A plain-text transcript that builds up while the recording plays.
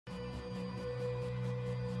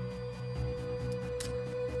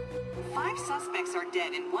5 suspects are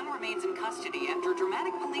dead and 1 remains in custody after a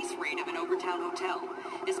dramatic police raid of an Overtown hotel.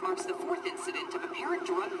 This marks the 4th incident of apparent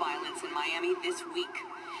drug violence in Miami this week.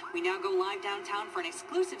 We now go live downtown for an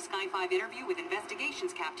exclusive Sky 5 interview with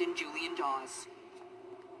Investigations Captain Julian Dawes.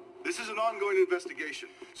 This is an ongoing investigation.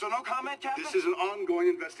 So no comment, Captain? This is an ongoing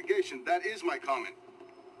investigation. That is my comment.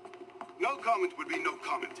 No comment would be no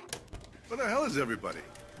comment. What the hell is everybody?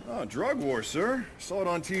 Oh, drug war, sir. Saw it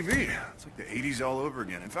on TV. It's like the 80s all over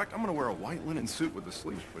again. In fact, I'm gonna wear a white linen suit with the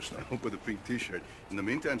sleeves pushed up. With a pink t-shirt. In the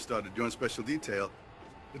meantime, started joint special detail.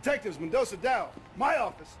 Detectives Mendoza Dow, my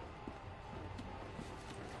office.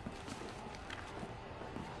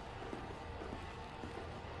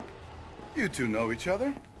 You two know each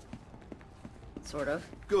other? Sort of.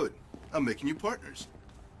 Good. I'm making you partners.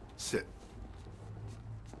 Sit.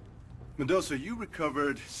 Mendoza, you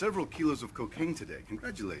recovered several kilos of cocaine today.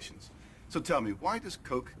 Congratulations. So tell me, why does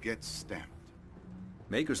coke get stamped?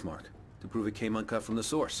 Maker's mark, to prove it came uncut from the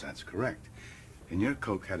source. That's correct. And your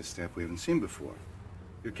coke had a stamp we haven't seen before.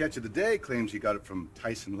 Your catch of the day claims you got it from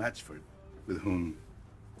Tyson Latchford, with whom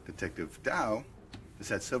Detective Dow has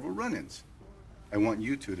had several run-ins. I want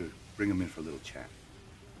you two to bring him in for a little chat.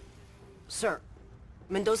 Sir,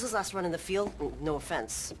 Mendoza's last run in the field, no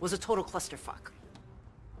offense, was a total clusterfuck.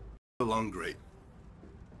 Along great.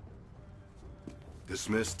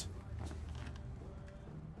 Dismissed.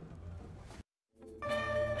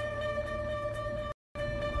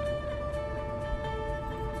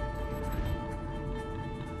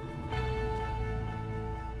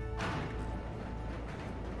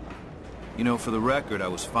 You know, for the record, I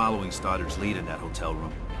was following Stoddard's lead in that hotel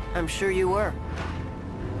room. I'm sure you were.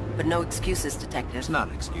 But no excuses, Detective. It's not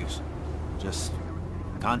an excuse. Just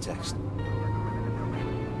context.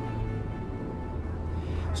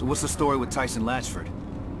 So what's the story with Tyson Latchford?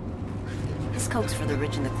 His coke's for the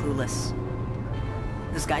rich and the clueless.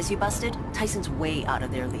 Those guys you busted, Tyson's way out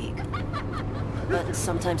of their league. But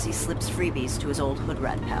sometimes he slips freebies to his old hood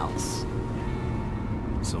rat pals.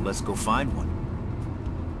 So let's go find one.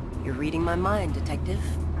 You're reading my mind, Detective.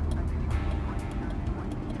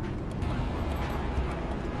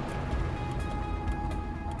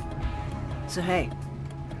 So hey,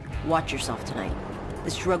 watch yourself tonight.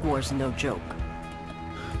 This drug war's no joke.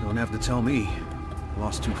 Don't have to tell me.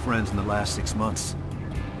 Lost 2 friends in the last 6 months.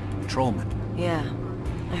 Patrolmen. Yeah,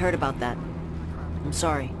 I heard about that. I'm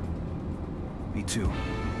sorry. Me too.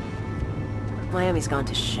 Miami's gone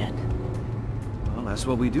to shit. Well, that's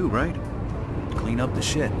what we do, right? Clean up the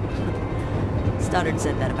shit. Stoddard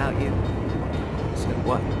said that about you. Said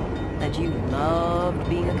what? That you loved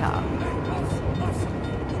being a cop.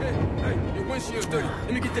 Hey, your windshield's dirty.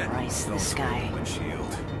 Let me get that. Christ, this guy.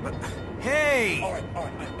 Windshield. But, hey! All right.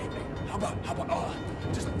 Hey, how about,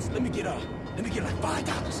 just let me get like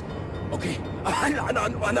 $5. Okay?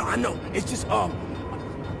 I know. It's just, I'm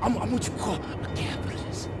what you call a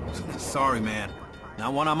capitalist. Sorry, man.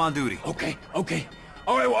 Not when I'm on duty. Okay.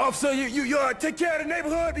 All right, well, officer, you take care of the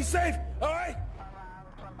neighborhood, be safe, all right?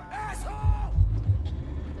 Asshole!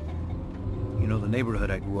 You know, the neighborhood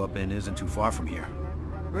I grew up in isn't too far from here.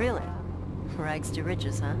 Really? Rags to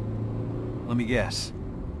riches, huh? Let me guess.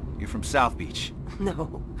 You're from South Beach.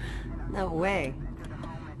 No way.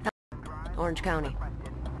 Orange County.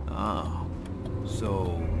 Oh.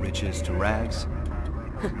 So, riches to rags?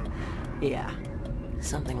 Yeah,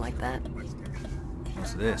 something like that.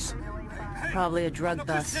 What's this? Probably a drug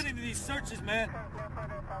bust. Into these searches, man.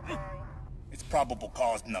 It's probable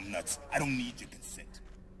cause, numbnuts. I don't need your consent.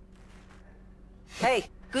 Hey,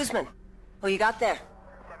 Guzman. Who you got there?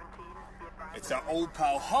 It's our old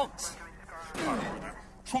pal Hugs.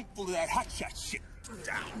 Trunk full of that hotshot shit.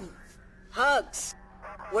 Down. Hugs.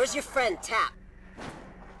 Where's your friend, Tap?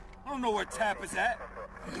 I don't know where Tap is at.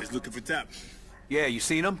 He's looking for Tap. Yeah, you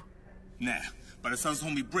seen him? Nah, but it sounds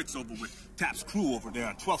homie Bricks over with Tap's crew over there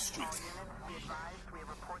on 12th Street.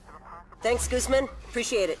 Thanks, Guzman.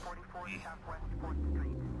 Appreciate it.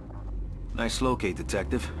 Nice locate,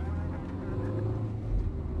 Detective.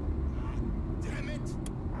 Damn it!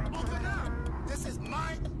 Open up! This is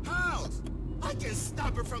my house! I can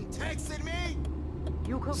stop her from texting me!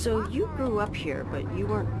 So you grew up here, but you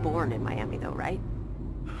weren't born in Miami though, right?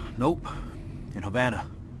 Nope. In Havana.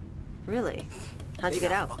 Really? How'd you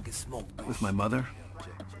get out? With my mother.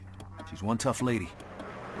 She's one tough lady.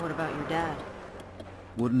 What about your dad?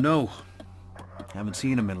 Wouldn't know. Haven't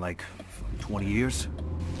seen him in like 20 years.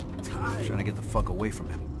 Trying to get the fuck away from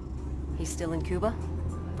him. He's still in Cuba?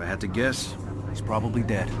 If I had to guess, he's probably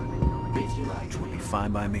dead. Which would be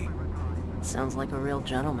fine by me. Sounds like a real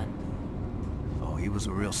gentleman. Oh, he was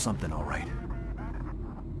a real something, all right.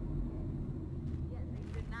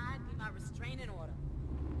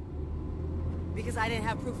 because I didn't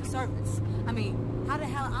have proof of service. I mean, how the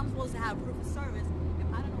hell I'm supposed to have proof of service if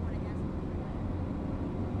I don't know where to get...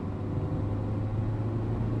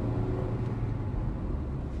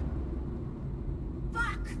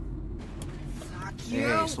 Fuck! Fuck you!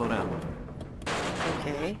 Hey, slow down.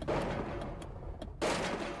 Okay.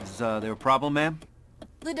 Is there a problem, ma'am?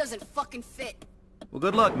 Lid doesn't fucking fit. Well,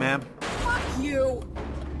 good luck, ma'am. Fuck you!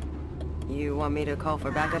 You want me to call for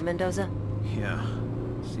backup, Mendoza? Yeah.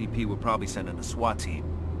 CP would probably send in a SWAT team.